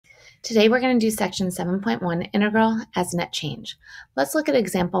Today we're going to do section 7.1, integral as net change. Let's look at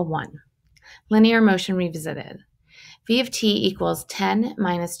example 1, linear motion revisited. V of t equals 10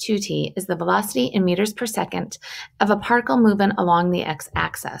 minus 2t is the velocity in meters per second of a particle moving along the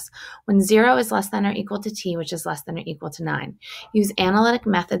x-axis when 0 is less than or equal to t, which is less than or equal to 9. Use analytic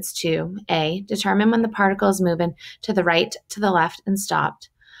methods to A, determine when the particle is moving to the right, to the left, and stopped.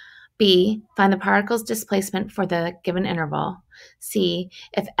 B, find the particle's displacement for the given interval. C,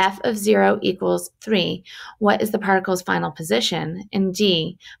 if f of 0 equals 3, what is the particle's final position? And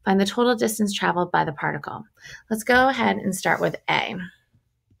D, find the total distance traveled by the particle. Let's go ahead and start with A.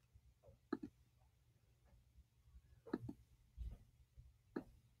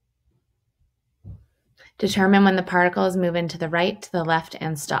 Determine when the particle is moving to the right, to the left,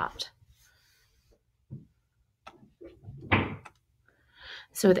 and stopped.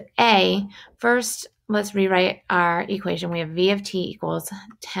 So with A, first let's rewrite our equation. We have V of t equals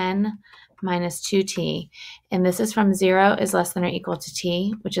 10 minus 2t, and this is from 0 is less than or equal to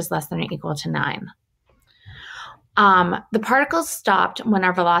t, which is less than or equal to 9. The particles stopped when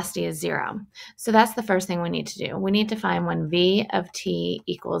our velocity is 0. So that's the first thing we need to do. We need to find when V of t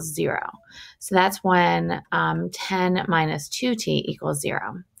equals 0. So that's when 10 minus 2t equals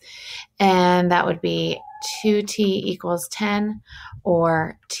 0. And that would be 2t equals 10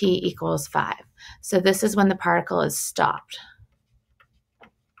 or t equals 5. So this is when the particle is stopped.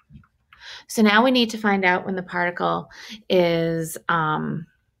 So now we need to find out when the particle is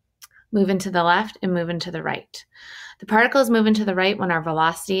moving to the left and moving to the right. The particle is moving to the right when our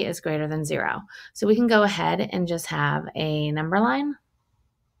velocity is greater than 0. So we can go ahead and just have a number line.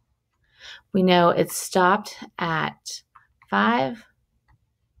 We know it's stopped at 5.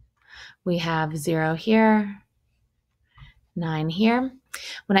 We have 0 here, 9 here.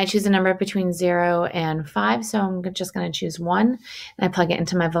 When I choose a number between 0 and 5, so I'm just going to choose 1, and I plug it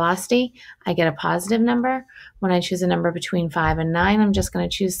into my velocity, I get a positive number. When I choose a number between 5 and 9, I'm just going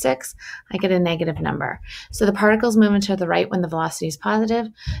to choose 6, I get a negative number. So the particle's moving to the right when the velocity is positive,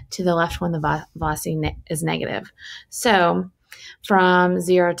 to the left when the velocity is negative. So from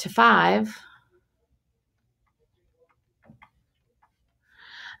 0 to 5,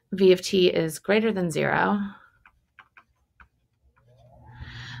 V of t is greater than 0.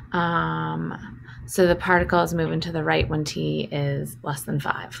 So the particle is moving to the right when t is less than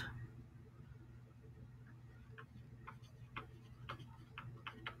 5.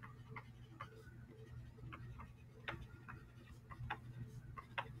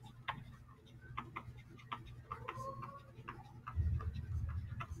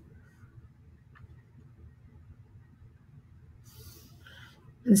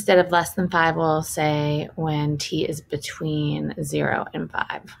 Instead of less than 5, we'll say when t is between 0 and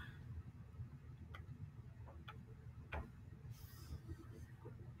 5.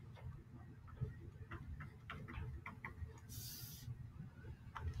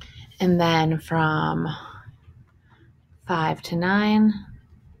 And then from 5 to 9,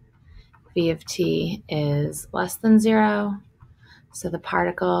 V of t is less than 0. So the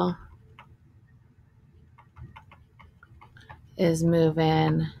particle is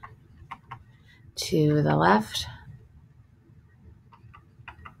moving to the left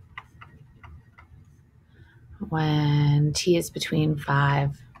when t is between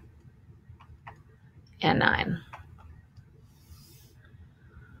 5 and 9.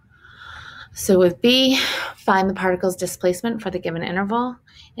 So with B, find the particle's displacement for the given interval.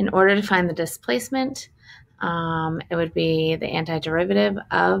 In order to find the displacement, it would be the antiderivative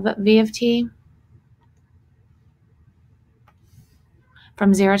of V of t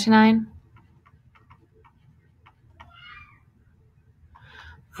from 0 to 9,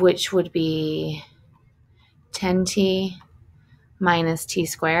 which would be 10t minus t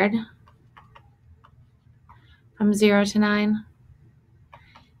squared from 0 to 9.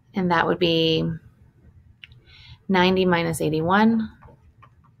 And that would be 90 minus 81,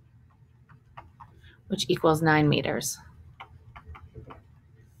 which equals 9 meters.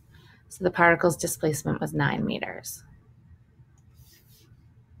 So the particle's displacement was 9 meters.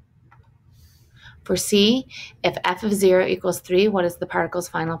 For C, if f of 0 equals 3, what is the particle's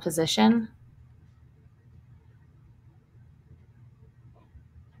final position?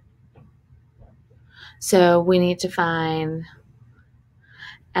 So we need to find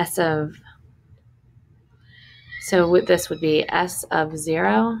this would be S of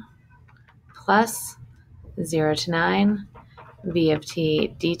 0 plus 0 to 9 V of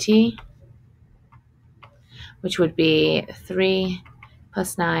t dt, which would be 3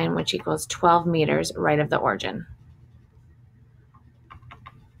 plus 9, which equals 12 meters right of the origin.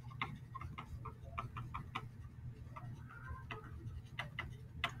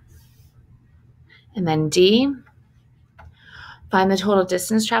 And then D, find the total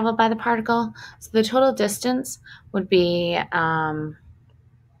distance traveled by the particle. So the total distance would be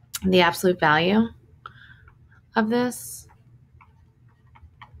the absolute value of this.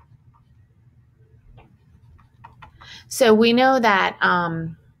 So we know that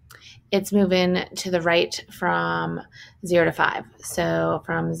it's moving to the right from 0 to 5. So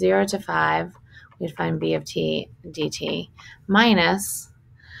from 0 to 5, we'd find b of t dt minus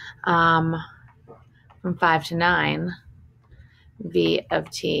from 5 to 9, v of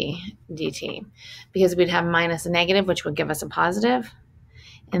t dt. Because we'd have minus a negative, which would give us a positive.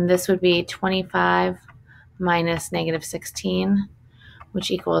 And this would be 25 minus negative 16, which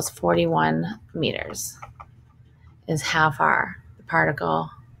equals 41 meters, is how far the particle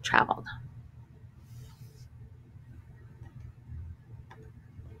traveled.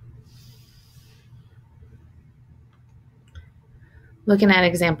 Looking at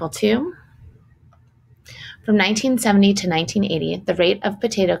example 2. From 1970 to 1980, the rate of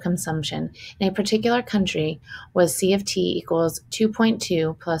potato consumption in a particular country was C of t equals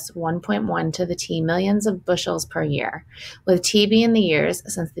 2.2 plus 1.1 to the t millions of bushels per year, with t being the years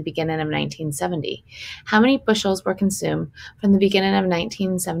since the beginning of 1970. How many bushels were consumed from the beginning of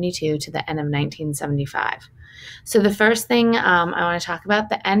 1972 to the end of 1975? So the first thing I want to talk about,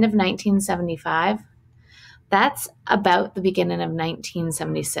 the end of 1975, that's about the beginning of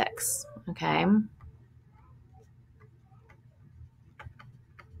 1976, okay?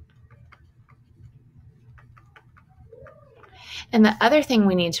 And the other thing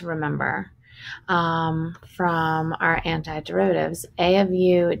we need to remember from our antiderivatives, a of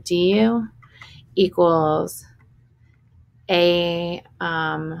u du equals a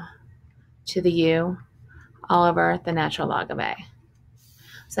to the u all over the natural log of a.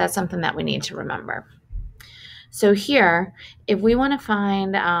 So that's something that we need to remember. So here, if we want to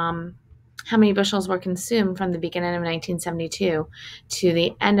find how many bushels were consumed from the beginning of 1972 to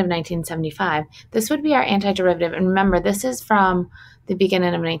the end of 1975, this would be our antiderivative. And remember, this is from the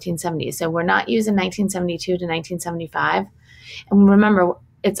beginning of 1970. So we're not using 1972 to 1975. And remember,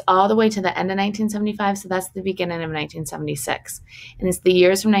 it's all the way to the end of 1975, so that's the beginning of 1976. And it's the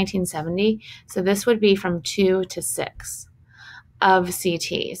years from 1970, so this would be from 2 to 6 of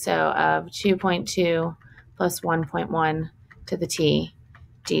CT. So of 2.2 plus 1.1 to the t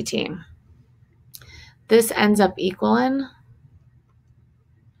dt. This ends up equaling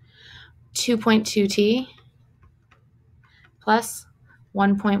 2.2t plus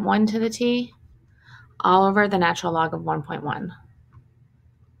 1.1 to the t all over the natural log of 1.1.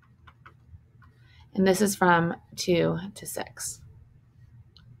 And this is from 2 to 6.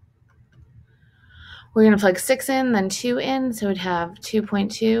 We're going to plug 6 in, then 2 in, so we'd have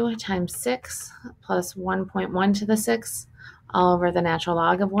 2.2 times 6 plus 1.1 to the 6 all over the natural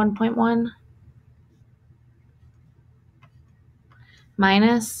log of 1.1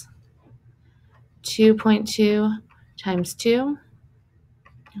 minus 2.2 times 2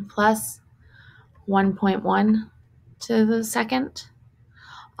 plus 1.1 to the second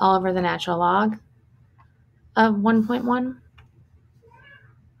all over the natural log of 1.1.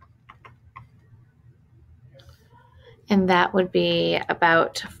 And that would be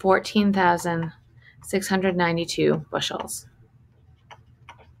about 14,692 bushels.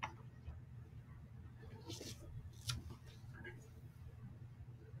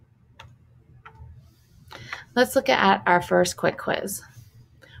 Let's look at our first quick quiz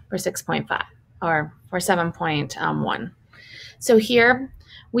for 6.5 or for 7.1. So here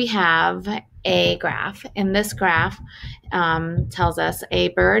we have a graph, and this graph tells us a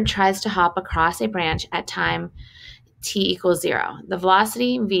bird tries to hop across a branch at time t equals 0. The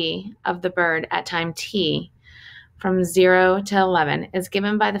velocity v of the bird at time t from 0 to 11 is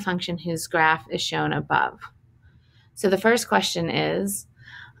given by the function whose graph is shown above. So the first question is,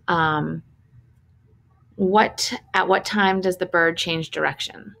 at what time does the bird change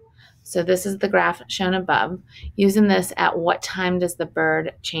direction? So this is the graph shown above. Using this, at what time does the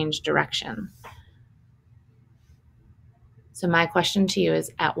bird change direction? So my question to you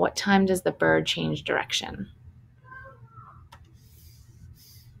is, at what time does the bird change direction?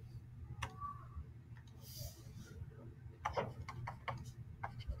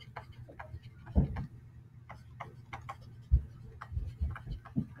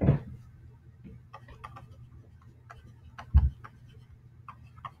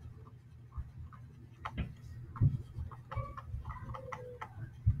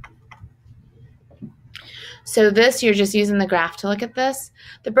 So this, you're just using the graph to look at this.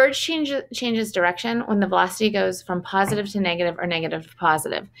 The bird changes direction when the velocity goes from positive to negative or negative to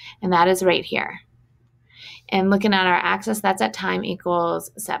positive, and that is right here. And looking at our axis, that's at time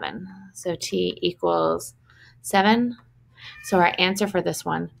equals 7. So t equals 7. So our answer for this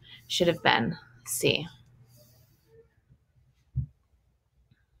one should have been C.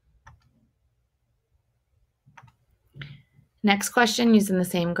 Next question using the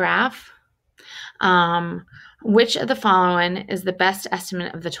same graph. Which of the following is the best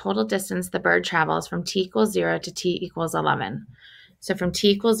estimate of the total distance the bird travels from t equals 0 to t equals 11? So from t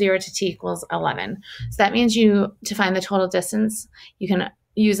equals 0 to t equals 11. So that means to find the total distance, you can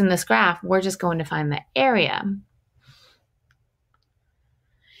use in this graph, we're just going to find the area.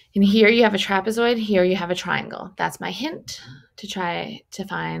 And here you have a trapezoid, here you have a triangle. That's my hint to try to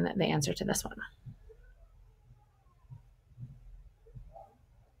find the answer to this one.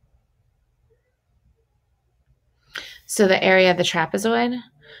 So the area of the trapezoid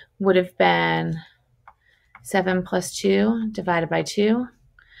would have been 7 plus 2 divided by 2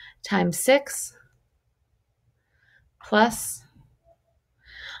 times 6 plus,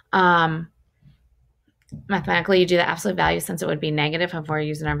 mathematically you do the absolute value since it would be negative if we're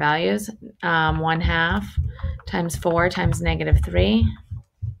using our values, 1/2 times 4 times -3.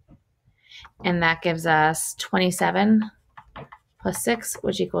 And that gives us 27 plus 6,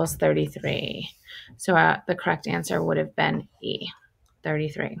 which equals 33. So the correct answer would have been E,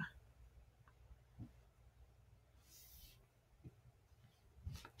 33.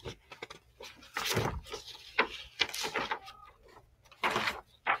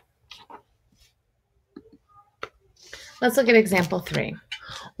 Let's look at example 3.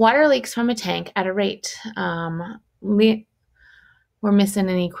 Water leaks from a tank at a rate. We're missing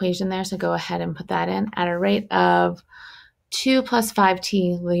an equation there, so go ahead and put that in. At a rate of 2 plus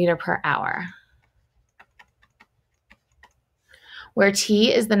 5t liter per hour, where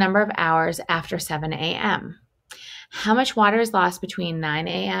t is the number of hours after 7 a.m. How much water is lost between 9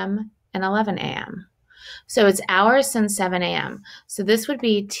 a.m. and 11 a.m.? So it's hours since 7 a.m. So this would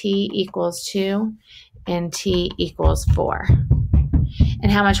be t equals 2 and t equals 4.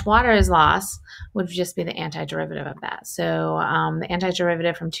 And how much water is lost would just be the antiderivative of that. So the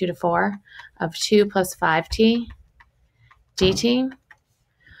antiderivative from 2 to 4 of 2 plus 5t dt.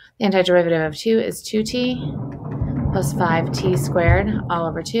 The antiderivative of 2 is 2t plus 5t squared all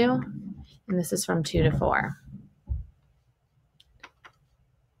over 2. And this is from 2 to 4.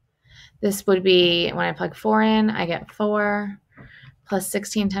 This would be, when I plug 4 in, I get 4 plus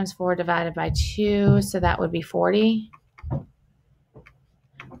 16 times 4 divided by 2. So that would be 40.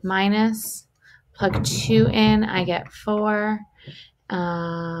 Minus, plug 2 in, I get 4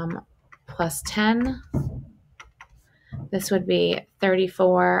 plus 10. This would be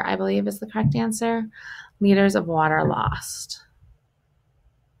 34, I believe is the correct answer, liters of water lost.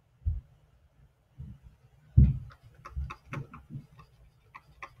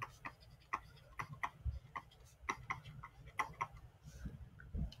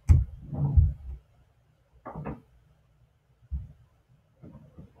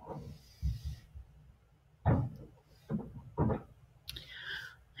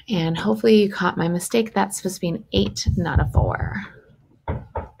 And hopefully you caught my mistake. That's supposed to be an 8, not a 4.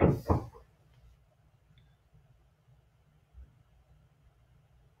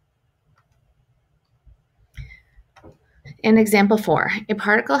 In example 4, a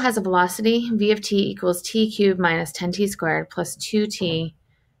particle has a velocity v of t equals t cubed minus 10t squared plus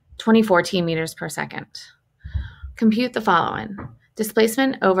 24t meters per second. Compute the following.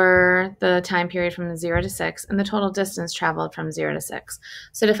 Displacement over the time period from 0 to 6 and the total distance traveled from 0 to 6.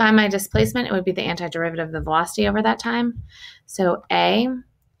 So to find my displacement, it would be the antiderivative of the velocity over that time. So A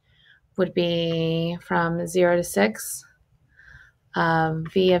would be from 0 to 6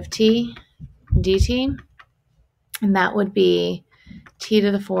 v of t dt. And that would be t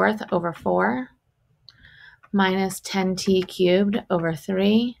to the 4th over 4 minus 10t cubed over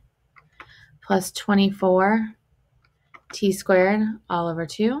 3 plus 24 t squared all over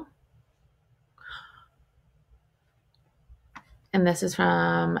 2. And this is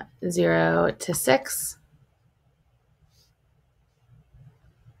from 0 to 6.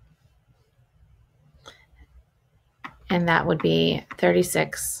 And that would be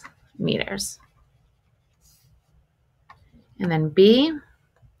 36 meters. And then B,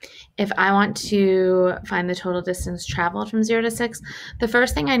 if I want to find the total distance traveled from 0 to 6, the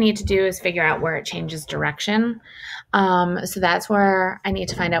first thing I need to do is figure out where it changes direction. So that's where I need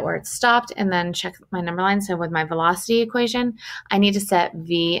to find out where it stopped and then check my number line. So with my velocity equation, I need to set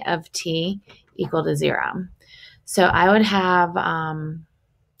v of t equal to 0. So I would have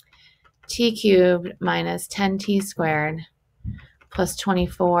t cubed minus 10t squared plus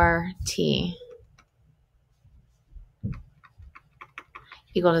 24t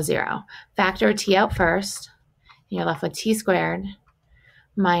equal to 0. Factor t out first. You're left with t squared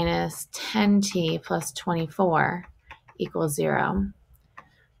minus 10t plus 24 equals 0.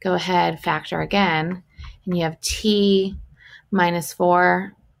 Go ahead, factor again, and you have t minus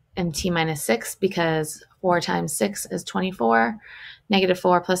 4 and t minus 6 because 4 times 6 is 24. Negative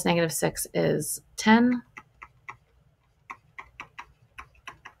 4 plus negative 6 is 10.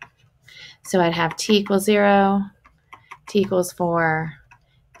 So I'd have t equals 0, t equals 4,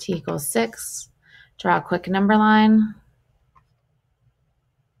 t equals 6. Draw a quick number line.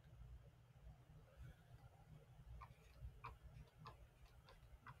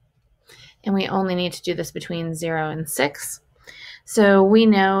 And we only need to do this between 0 and 6. So we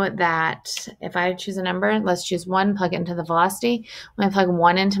know that if I choose a number, let's choose 1, plug it into the velocity. When I plug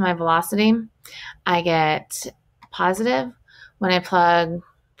 1 into my velocity, I get positive. When I plug,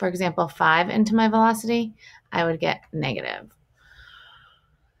 for example, 5 into my velocity, I would get negative.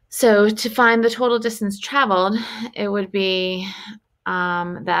 So to find the total distance traveled, it would be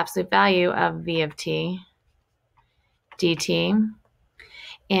the absolute value of v of t dt.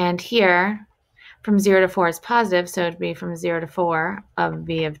 And here, from 0 to 4 is positive, so it would be from 0 to 4 of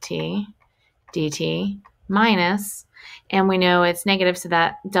v of t dt minus, and we know it's negative, so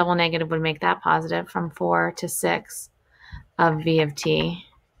that double negative would make that positive, from 4 to 6 of v of t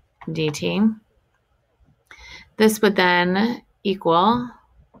dt. This would then equal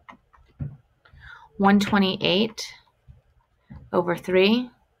 128 over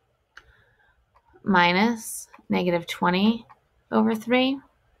 3 minus negative 20 over 3.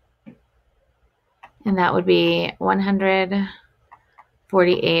 And that would be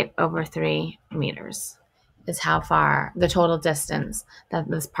 148 over 3 meters is how far the total distance that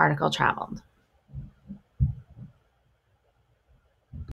this particle traveled.